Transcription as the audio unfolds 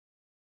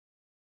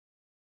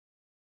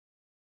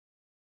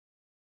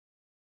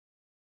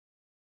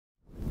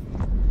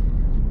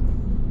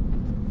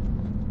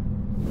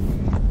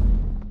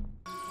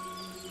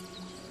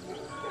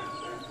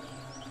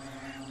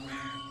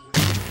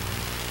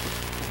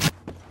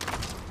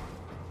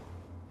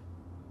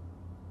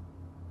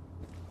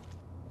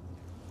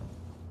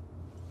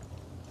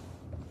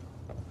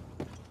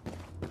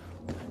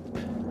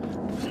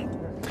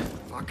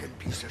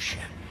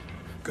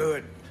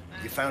Good.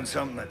 You found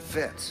something that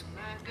fits.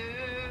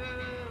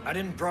 I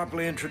didn't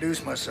properly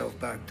introduce myself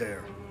back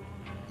there.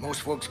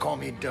 Most folks call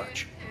me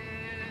Dutch.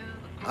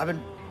 I've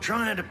been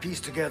trying to piece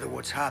together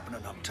what's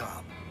happening up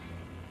top.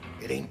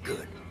 It ain't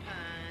good.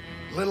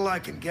 Little I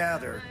can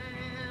gather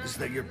is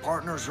that your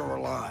partners are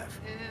alive.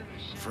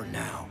 For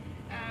now.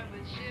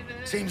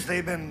 Seems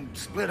they've been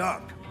split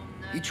up.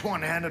 Each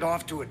one handed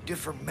off to a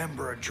different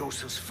member of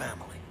Joseph's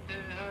family.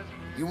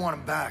 You want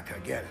him back, I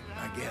get it.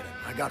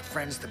 I got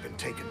friends that've been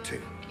taken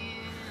too.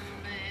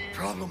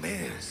 Problem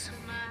is,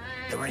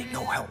 there ain't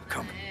no help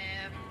coming.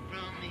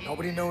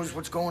 Nobody knows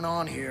what's going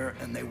on here,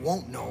 and they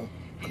won't know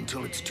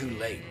until it's too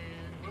late.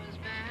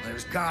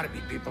 There's gotta be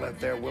people out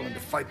there willing to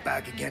fight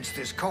back against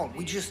this cult.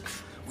 We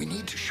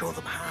need to show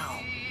them how.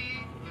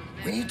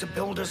 We need to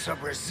build us a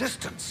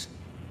resistance.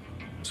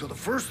 So the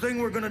first thing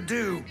we're gonna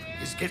do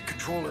is get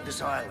control of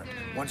this island.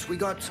 Once we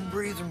got some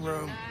breathing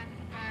room,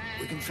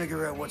 we can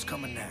figure out what's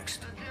coming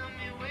next.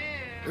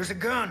 There's a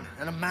gun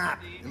and a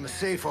map in the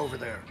safe over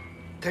there.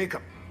 Take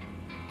them.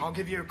 I'll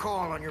give you a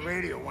call on your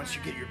radio once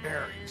you get your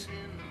bearings.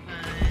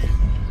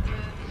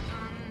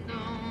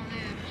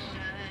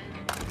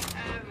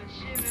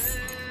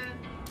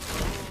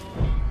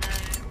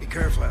 Be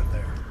careful out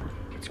there.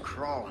 It's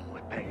crawling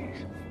with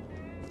Peggies.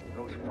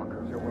 Those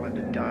fuckers are willing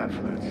to die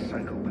for that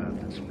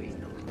psychopath that's me.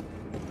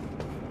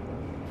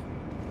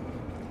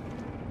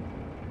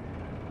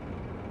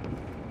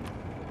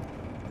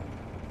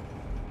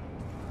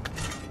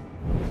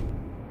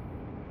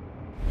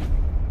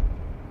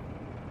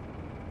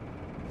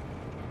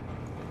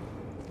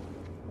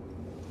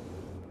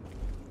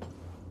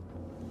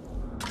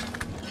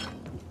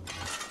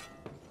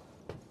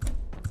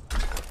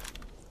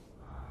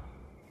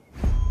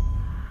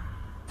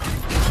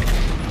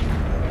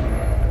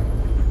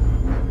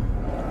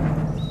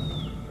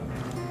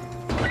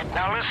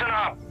 Now listen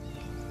up.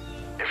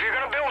 If you're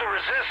gonna build a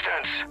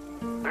resistance,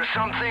 there's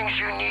some things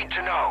you need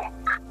to know.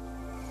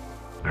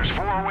 There's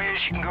 4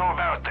 ways you can go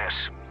about this.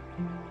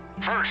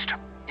 First,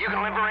 you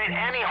can liberate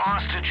any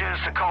hostages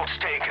the cult's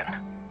taken.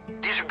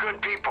 These are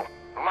good people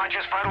who might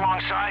just fight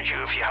alongside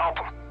you if you help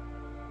them.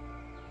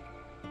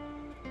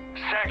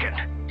 Second,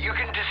 you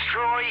can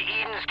destroy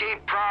Eden's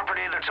Gate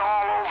property that's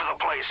all over the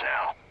place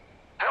now.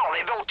 Hell,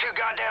 they built 2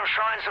 goddamn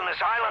shrines on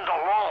this island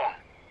alone.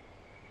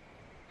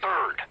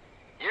 Third,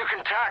 you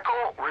can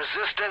tackle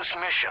resistance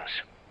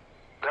missions.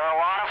 There are a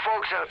lot of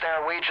folks out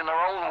there waging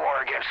their own war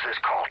against this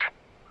cult,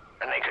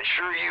 and they could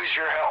sure use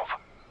your help.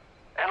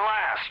 And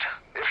last,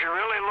 if you're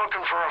really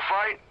looking for a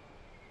fight,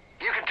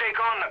 you can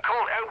take on the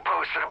cult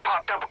outposts that have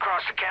popped up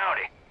across the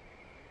county.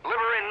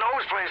 Liberating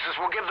those places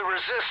will give the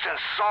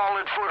resistance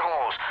solid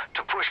footholds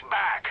to push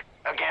back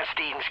against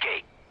Eden's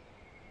Gate.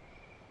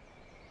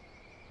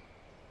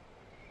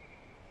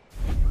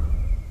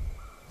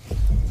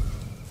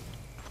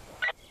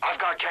 I've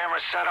got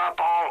cameras set up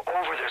all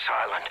over this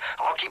island.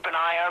 I'll keep an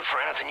eye out for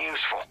anything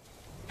useful.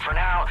 For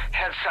now,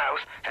 head south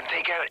and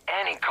take out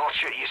any cult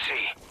shit you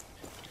see.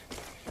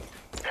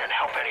 And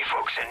help any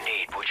folks in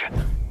need, would you?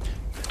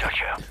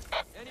 Dutch out.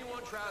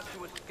 Anyone tries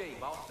to escape,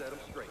 I'll set them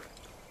straight.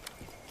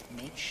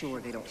 Make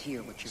sure they don't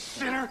hear what you're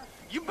saying. Sinner,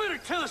 you better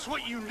tell us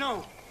what you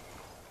know.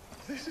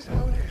 This is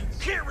how it ends.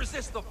 Can't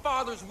resist the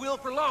Father's will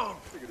for long.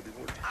 You're gonna be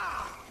more.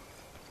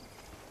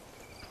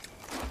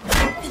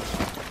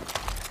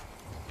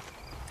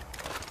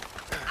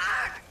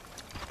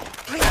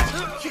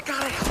 Please, you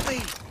gotta help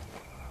me.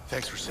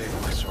 Thanks for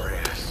saving my sorry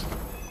ass.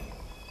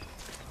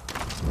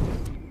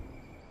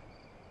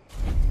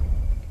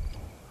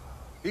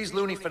 These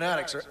loony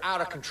fanatics are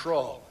out of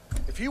control.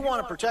 If you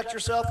want to protect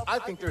yourself, I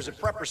think there's a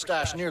prepper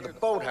stash near the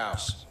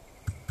boathouse.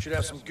 Should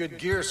have some good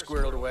gear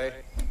squirreled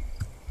away.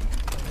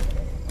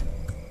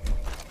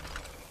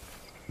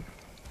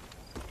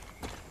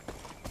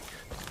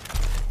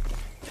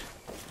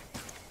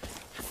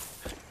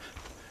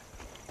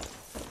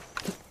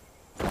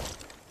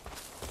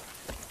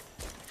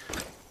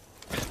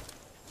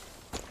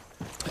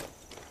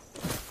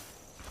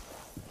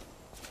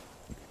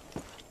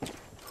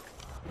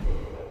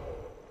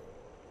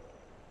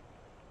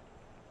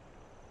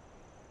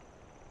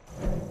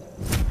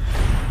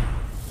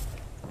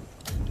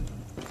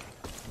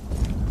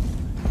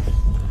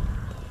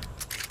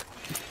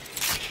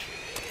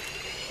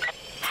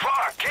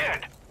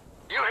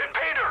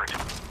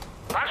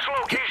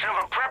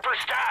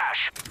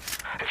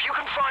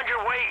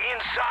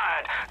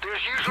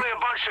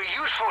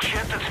 Useful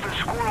shit that's been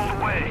squirreled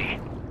away.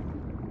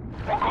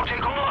 We'll go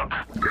take a look.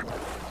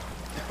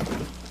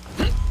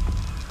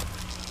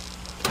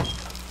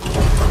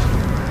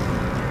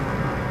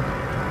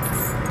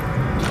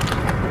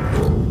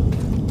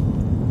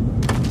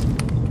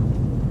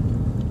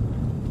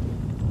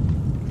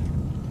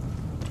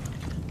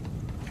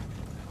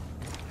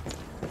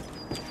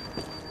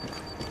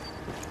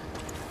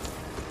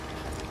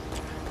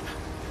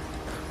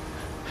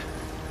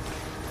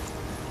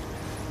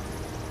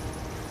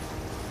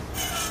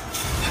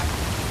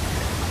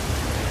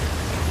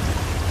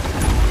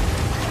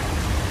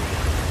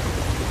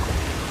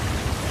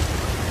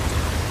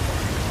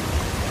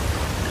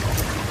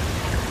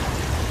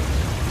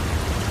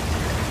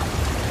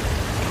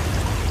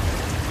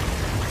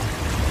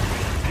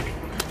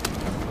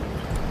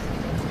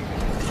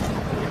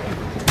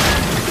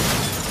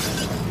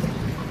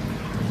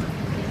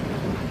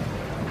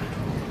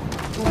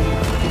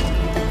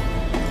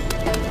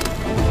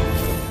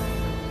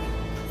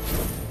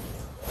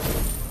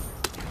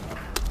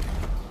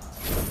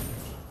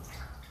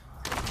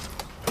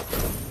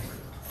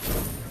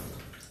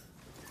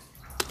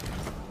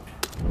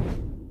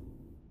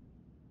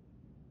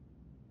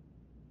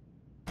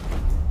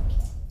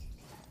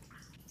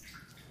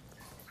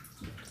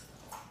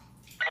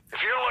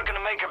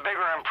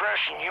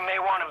 discretion, you may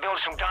want to build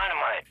some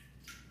dynamite.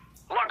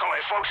 Luckily,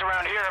 folks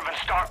around here have been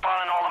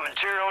stockpiling all the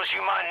materials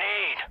you might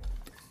need.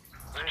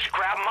 So just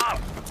grab them up.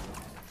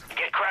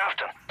 Get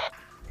crafting.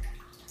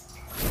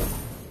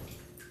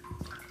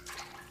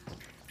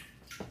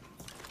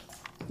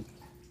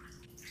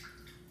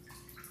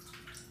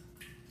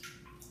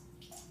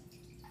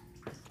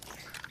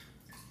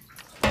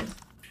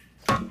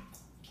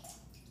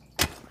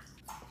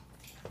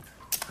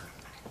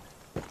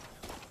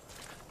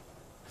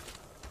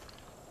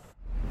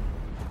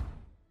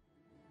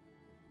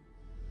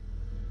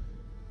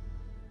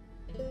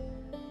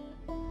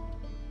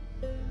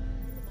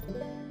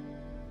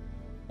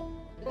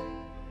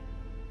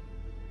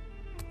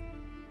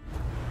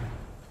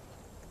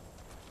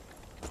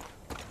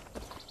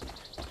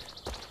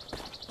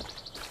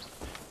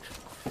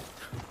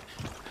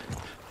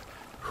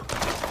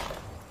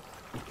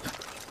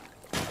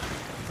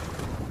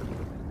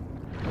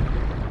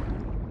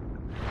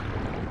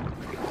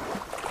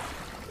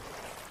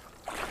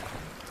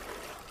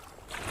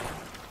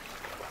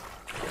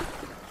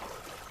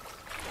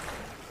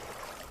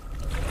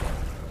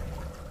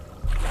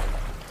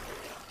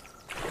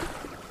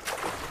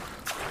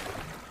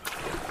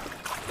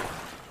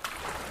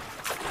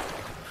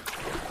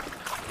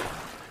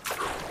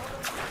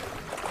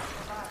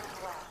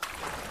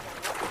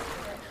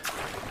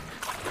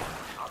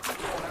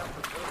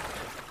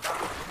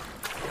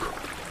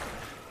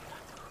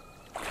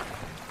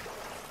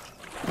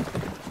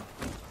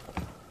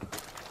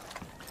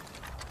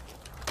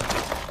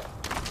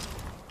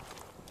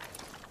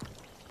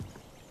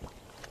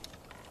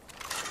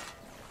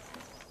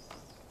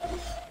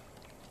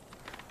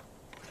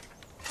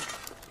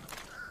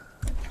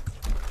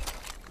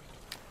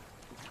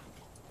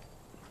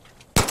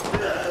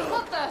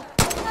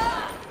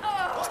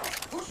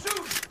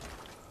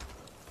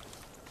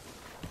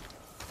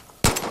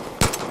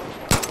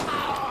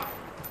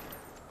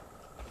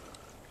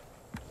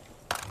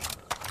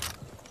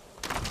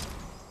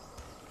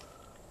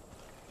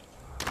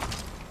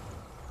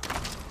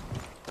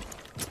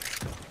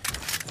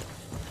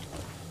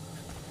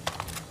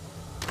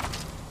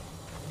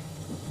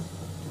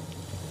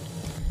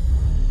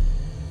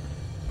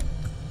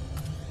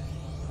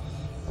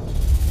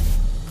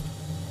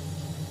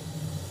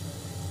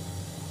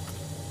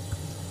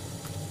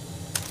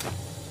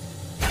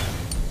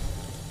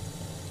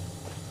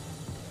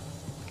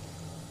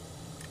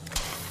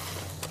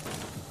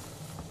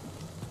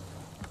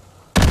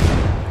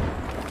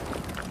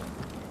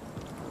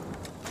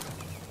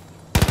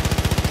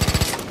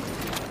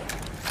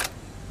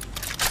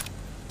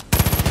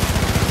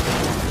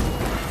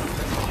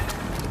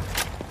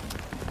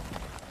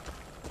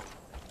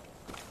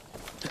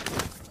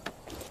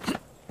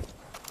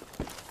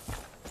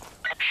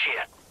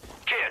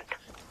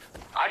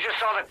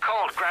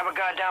 Grab a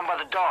guy down by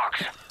the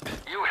docks.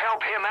 You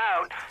help him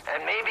out,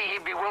 and maybe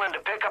he'd be willing to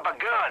pick up a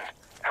gun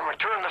and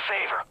return the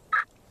favor.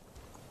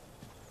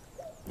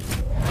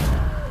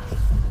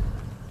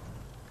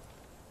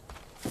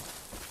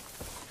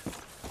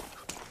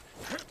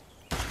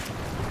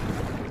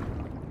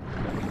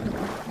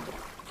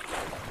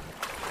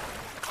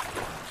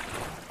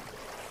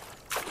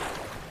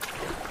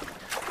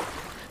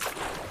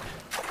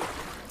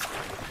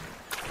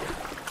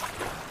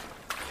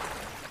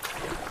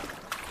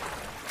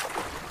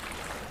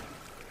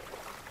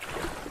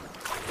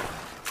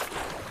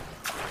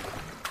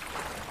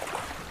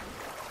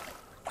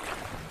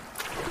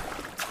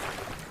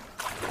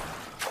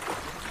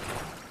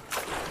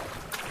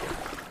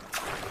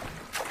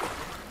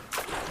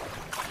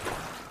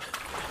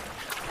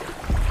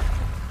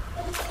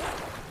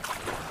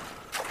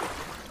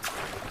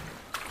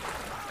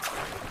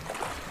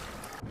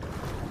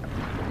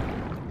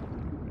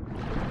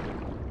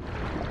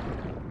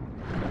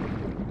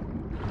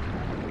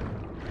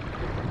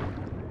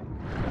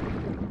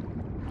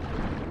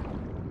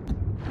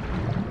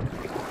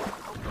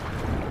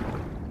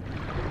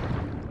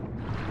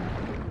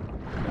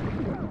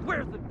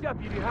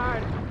 Deputy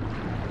hired.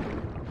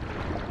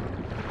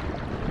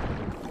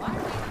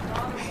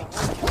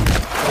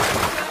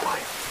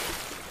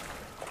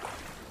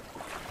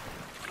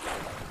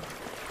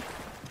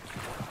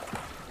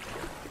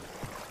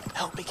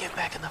 Help me get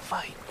back in the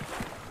fight.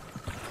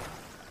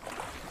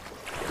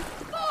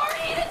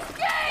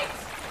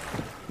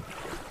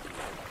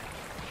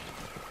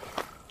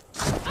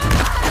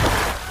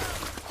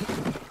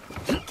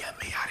 Get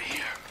me out of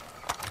here.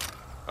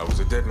 I was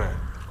a dead man.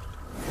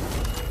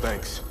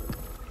 Thanks.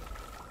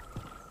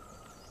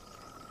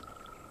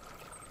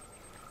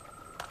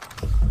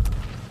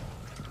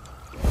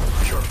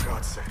 You're a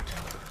godsend.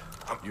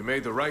 You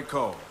made the right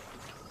call.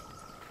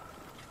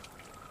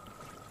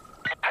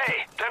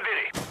 Hey,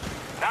 Deputy.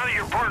 Now that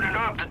you're partnered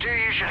up, the two of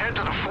you should head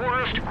to the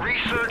Forest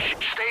Research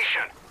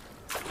Station.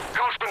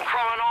 Cult's been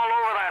crawling all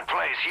over that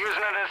place,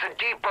 using it as a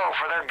depot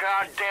for their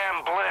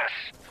goddamn bliss.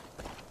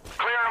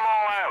 Clear them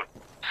all out.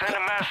 Send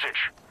a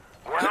message.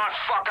 We're not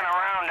fucking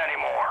around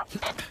anymore.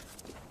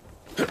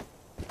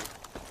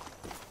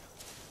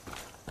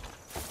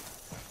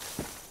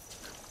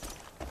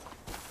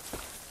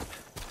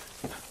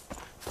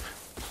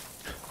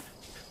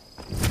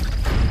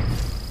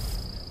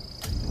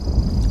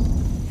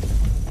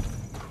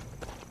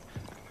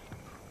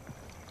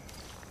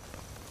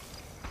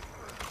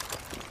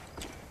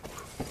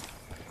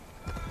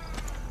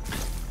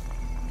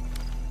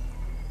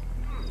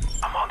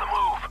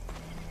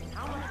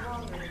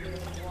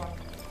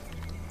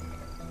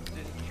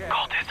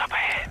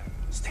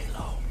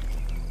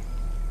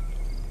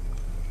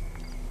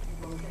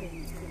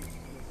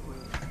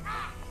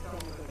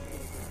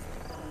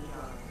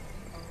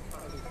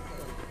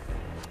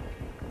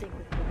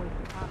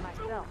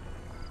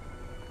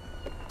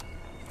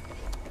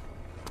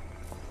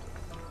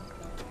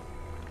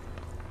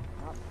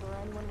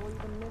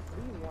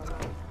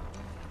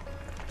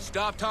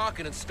 Stop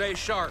talking and stay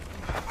sharp.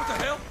 What the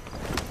hell?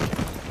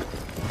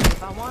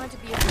 If I wanted to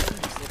be a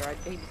babysitter,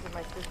 I'd babysit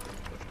my sister.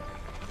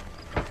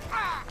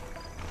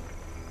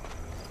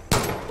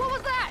 What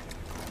was that?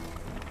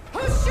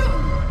 Who's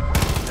shooting?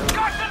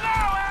 Gotcha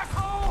now,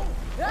 asshole!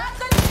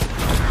 That's it!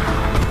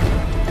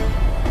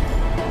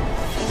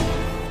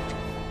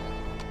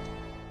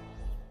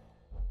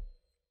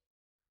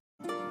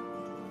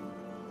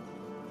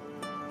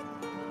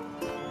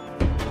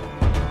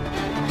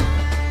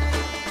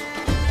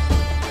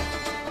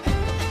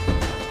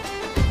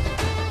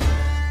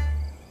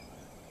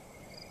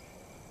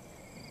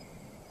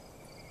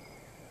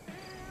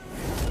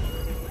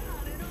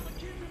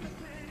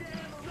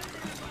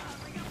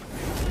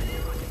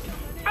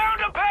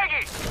 Found him,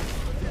 Peggy!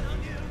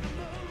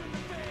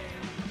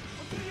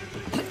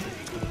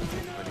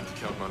 I need to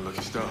count my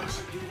lucky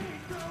stars.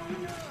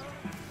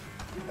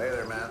 Hey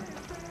there, man.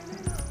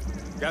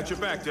 Got your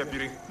back,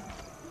 Deputy.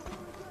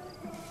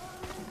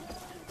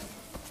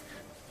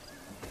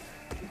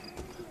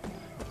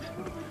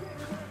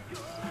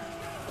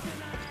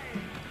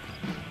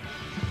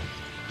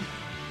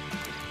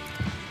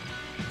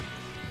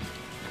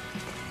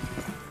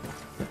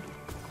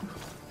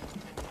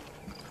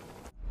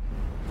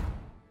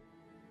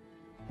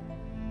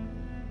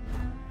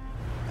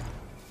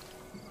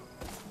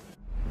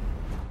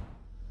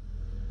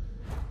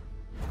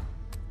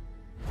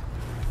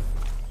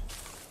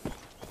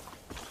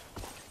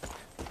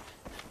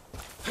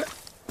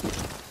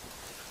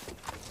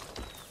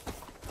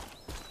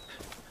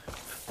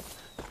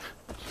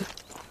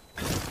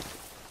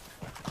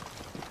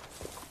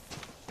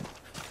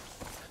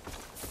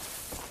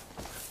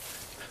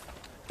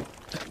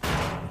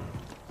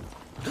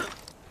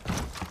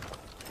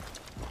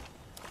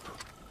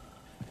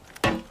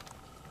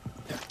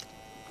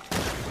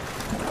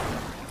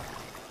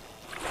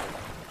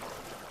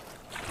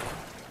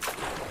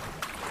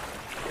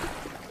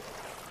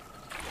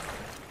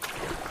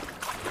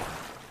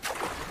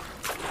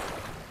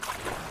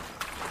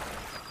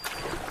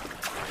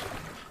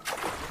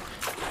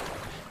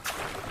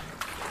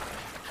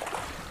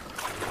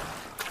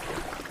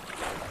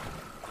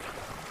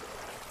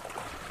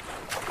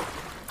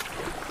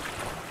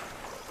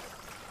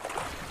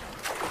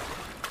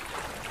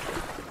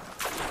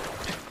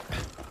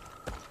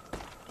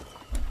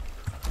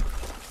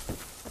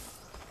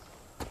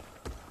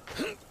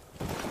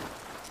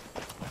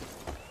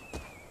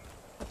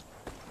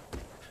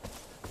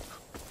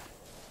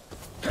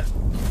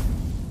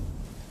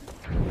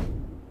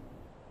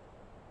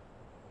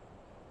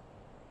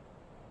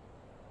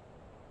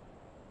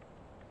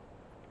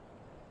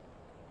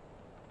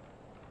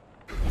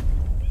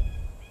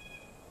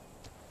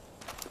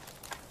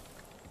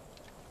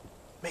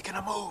 Making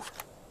a move.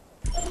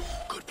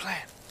 Good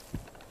plan.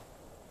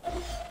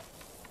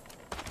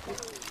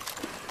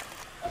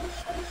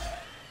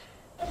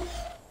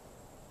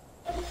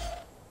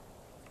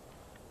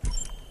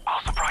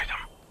 I'll surprise him.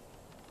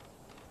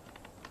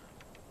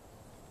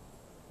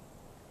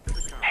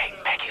 Hey,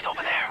 Peggy's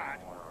over there.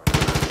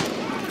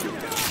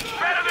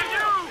 Better than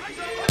you!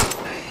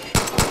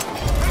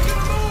 Making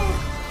a move!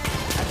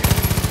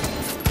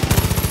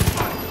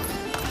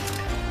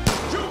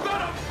 You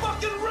gotta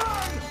fucking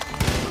run!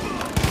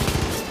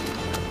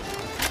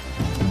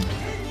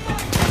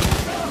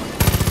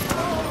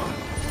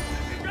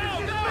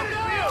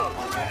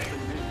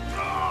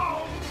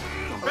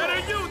 Better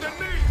you than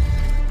me!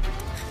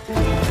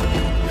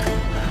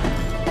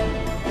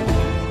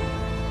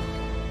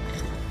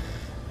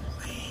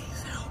 Please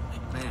help me.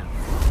 Man,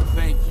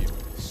 thank you.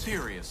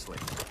 Seriously.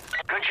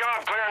 Good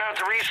job clearing out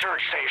the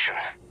research station.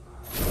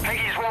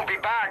 Peggy's won't be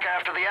back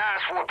after the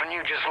ass whooping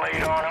you just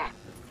laid on him.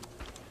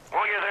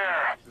 While you're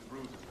there,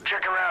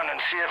 check around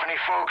and see if any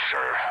folks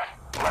are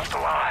left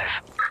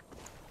alive.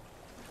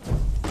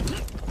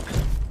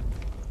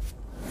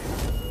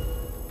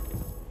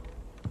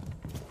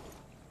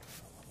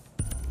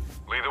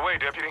 Lead the way,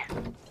 Deputy.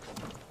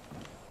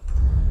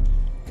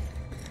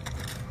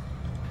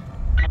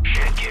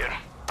 Shit, kid.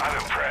 I'm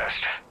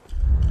impressed.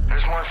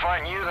 There's more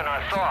fighting you than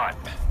I thought.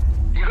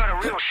 You got a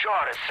real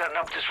shot at setting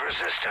up this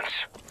resistance.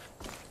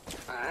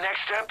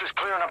 Next step is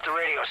clearing up the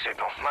radio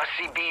signal. My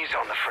CB's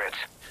on the fritz.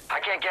 I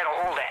can't get a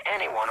hold of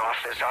anyone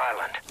off this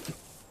island.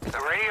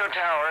 The radio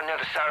tower near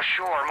the South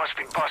Shore must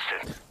be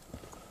busted.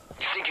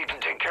 You think you can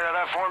take care of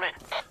that for me?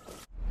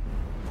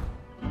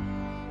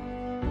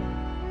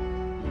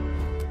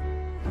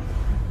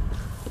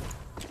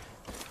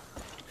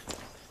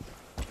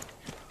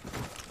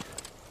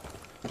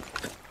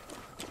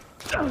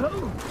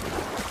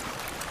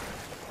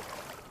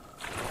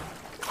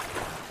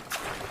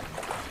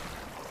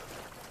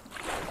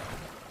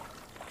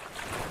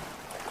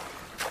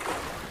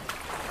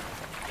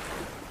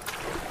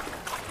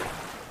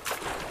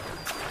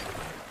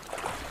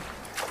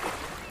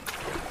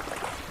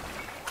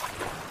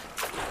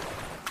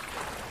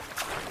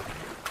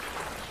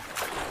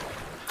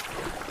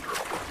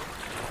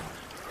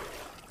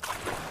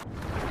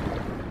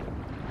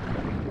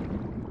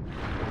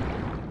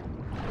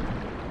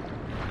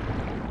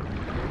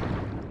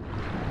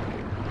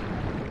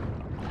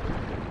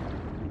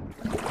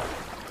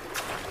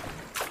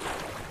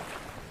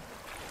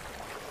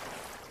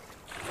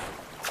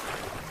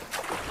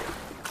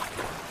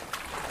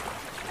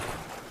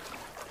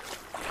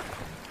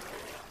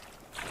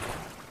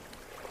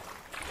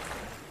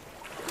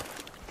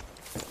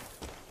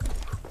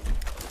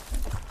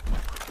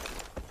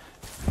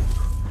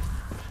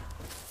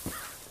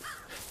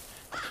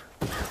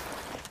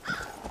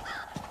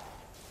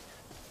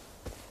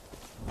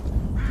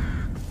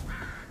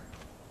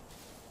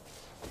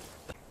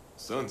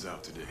 Sun's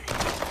out today.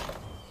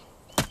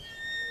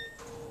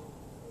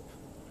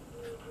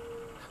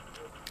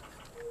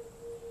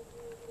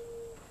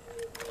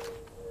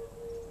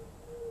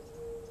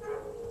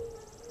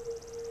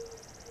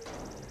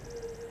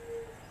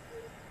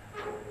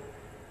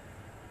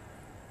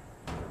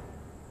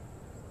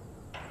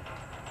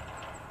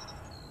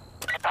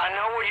 I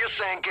know what you're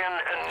thinking,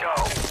 and no.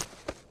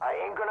 I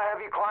ain't gonna have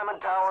you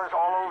climbing towers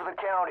all over the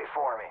county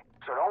for me,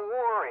 so don't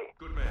worry.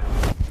 Good man.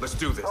 Let's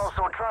do this.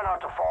 Also, try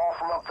not to fall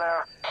from up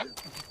there.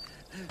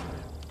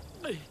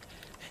 If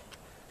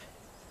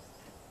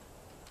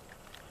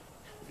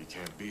you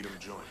can't beat them,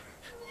 join them.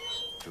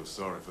 Feel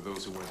sorry for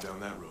those who went down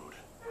that road.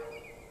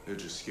 They're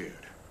just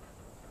scared.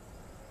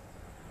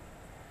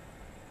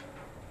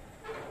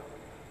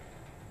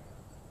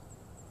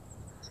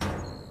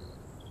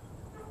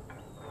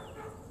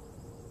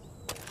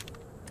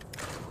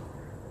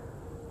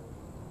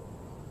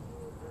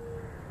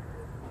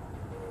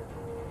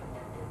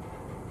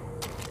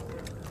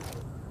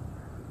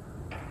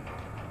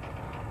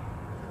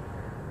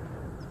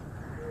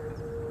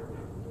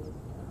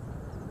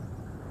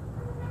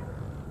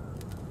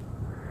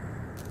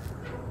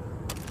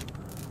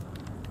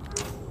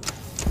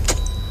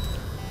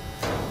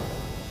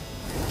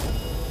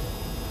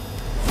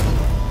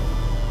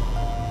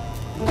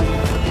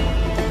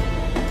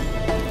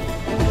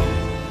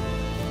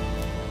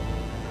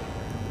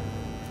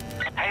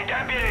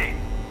 Deputy,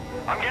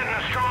 I'm getting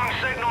a strong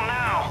signal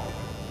now.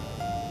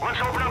 Let's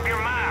open up your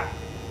map.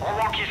 I'll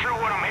walk you through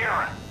what I'm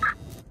hearing.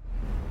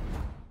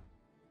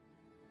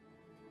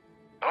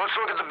 Let's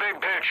look at the big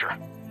picture.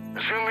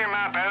 Zoom your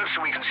map out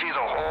so we can see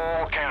the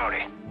whole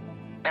county.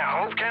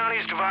 Now, Hope County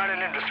is divided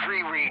into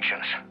 3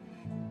 regions.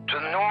 To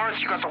the north,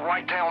 you got the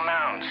Whitetail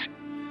Mountains.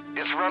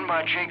 It's run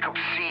by Jacob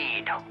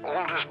Seed,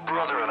 oldest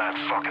brother of that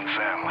fucking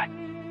family.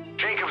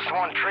 Jacob's the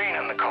one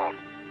training the cult,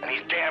 and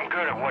he's damn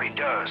good at what he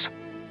does.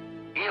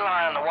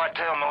 Eli and the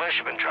Whitetail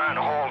Militia have been trying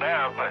to hold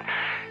out, but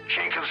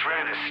Jacob's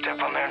ready to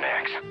step on their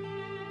necks.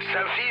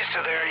 Southeast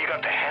of there, you got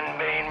the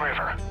Henbane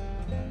River.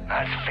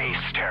 That's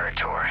Faith's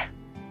territory.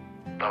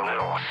 The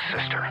little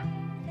sister.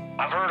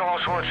 I've heard all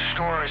sorts of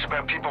stories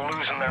about people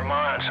losing their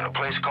minds in a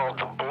place called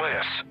the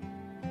Bliss.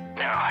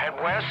 Now, head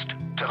west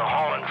to the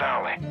Holland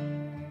Valley.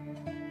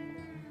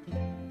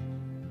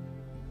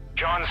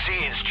 John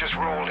Seeds just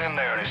rolled in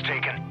there and has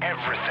taken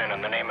everything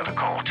in the name of the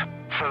cult.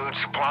 Food,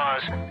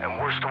 supplies, and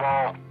worst of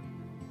all,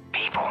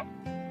 people.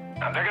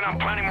 Now, they're gonna have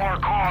plenty more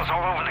calls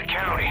all over the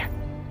county.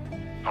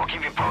 I'll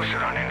keep you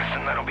posted on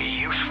anything that'll be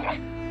useful.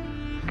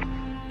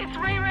 It's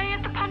Ray Ray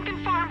at the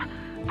pumpkin farm.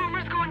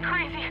 Boomer's going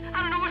crazy.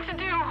 I don't know what to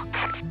do.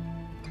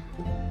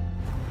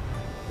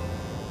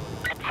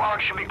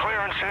 Fog should be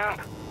clearing soon,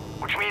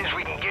 which means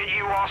we can get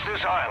you off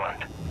this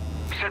island.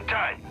 Sit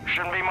tight.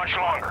 Shouldn't be much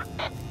longer.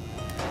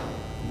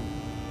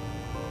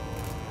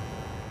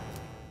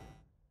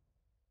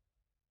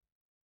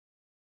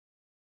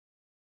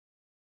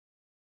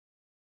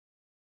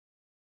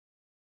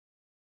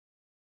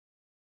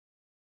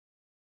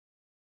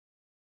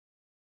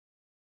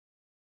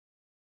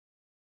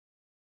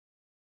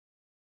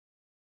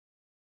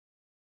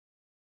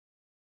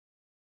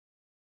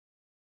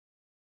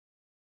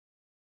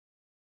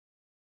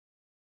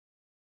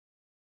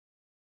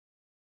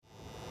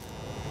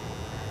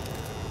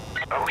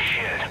 Oh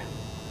shit.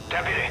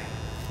 Deputy,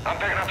 I'm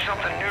picking up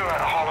something new out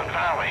of Holland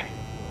Valley.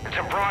 It's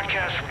a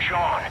broadcast from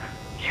John.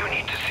 You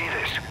need to see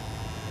this.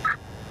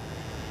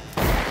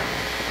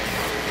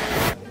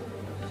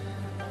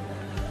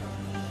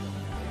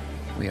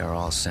 We are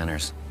all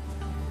sinners.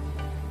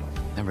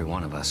 Every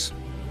one of us.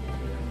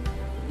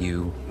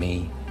 You,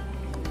 me.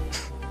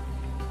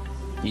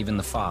 Even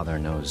the Father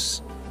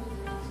knows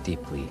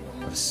deeply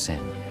of sin.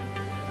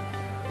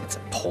 It's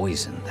a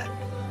poison that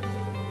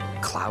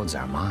clouds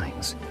our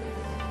minds.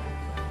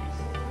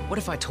 What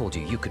if I told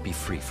you you could be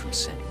free from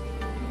sin?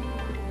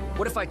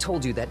 What if I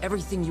told you that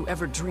everything you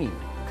ever dreamed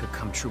could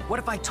come true? What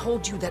if I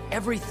told you that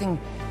everything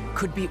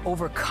could be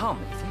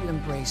overcome if you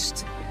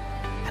embraced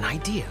an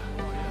idea?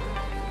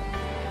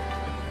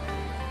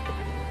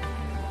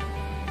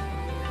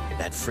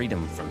 That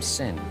freedom from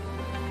sin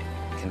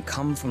can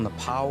come from the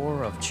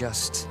power of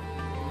just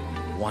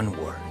one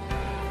word.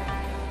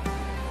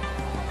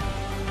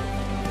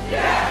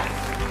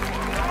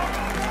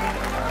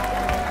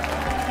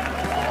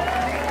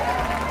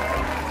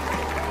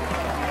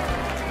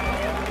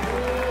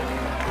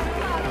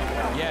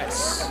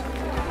 Yes,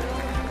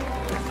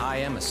 I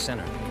am a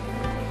sinner.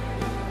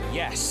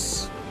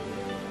 Yes,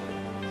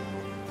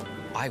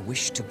 I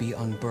wish to be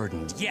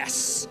unburdened.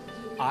 Yes,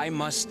 I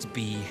must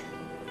be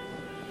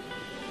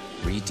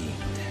redeemed.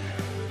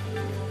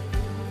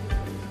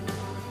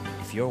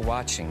 If you're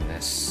watching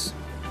this,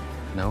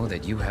 know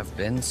that you have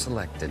been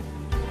selected.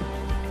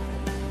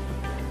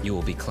 You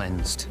will be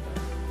cleansed.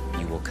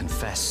 You will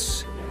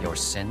confess your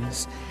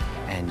sins,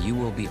 and you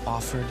will be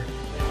offered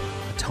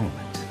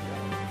atonement.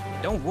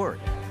 Don't worry.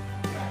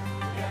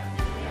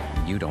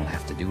 You don't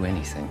have to do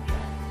anything.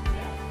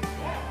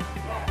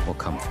 We'll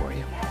come for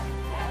you.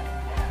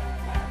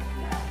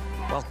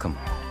 Welcome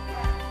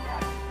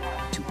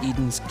to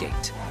Eden's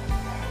Gate.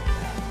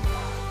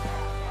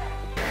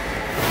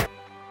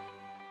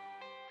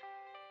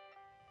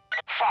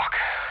 Fuck.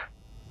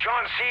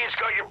 John C's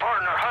got your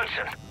partner,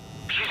 Hudson.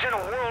 She's in a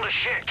world of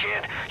shit,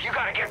 kid. You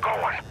gotta get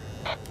going.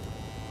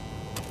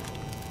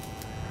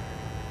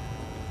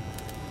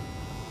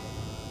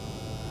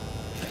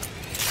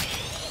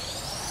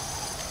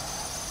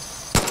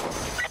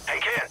 Hey,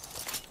 kid.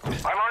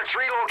 I marked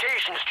 3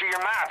 locations to your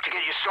map to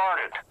get you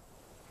started.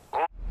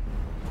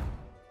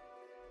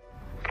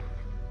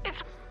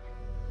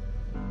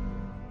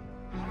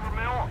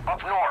 Mill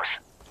up north.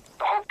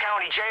 The Hope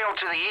County Jail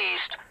to the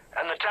east,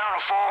 and the town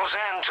of Falls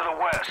End to the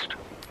west.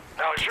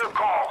 Now, it's your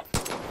call.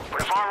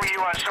 But if I were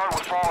you, I'd start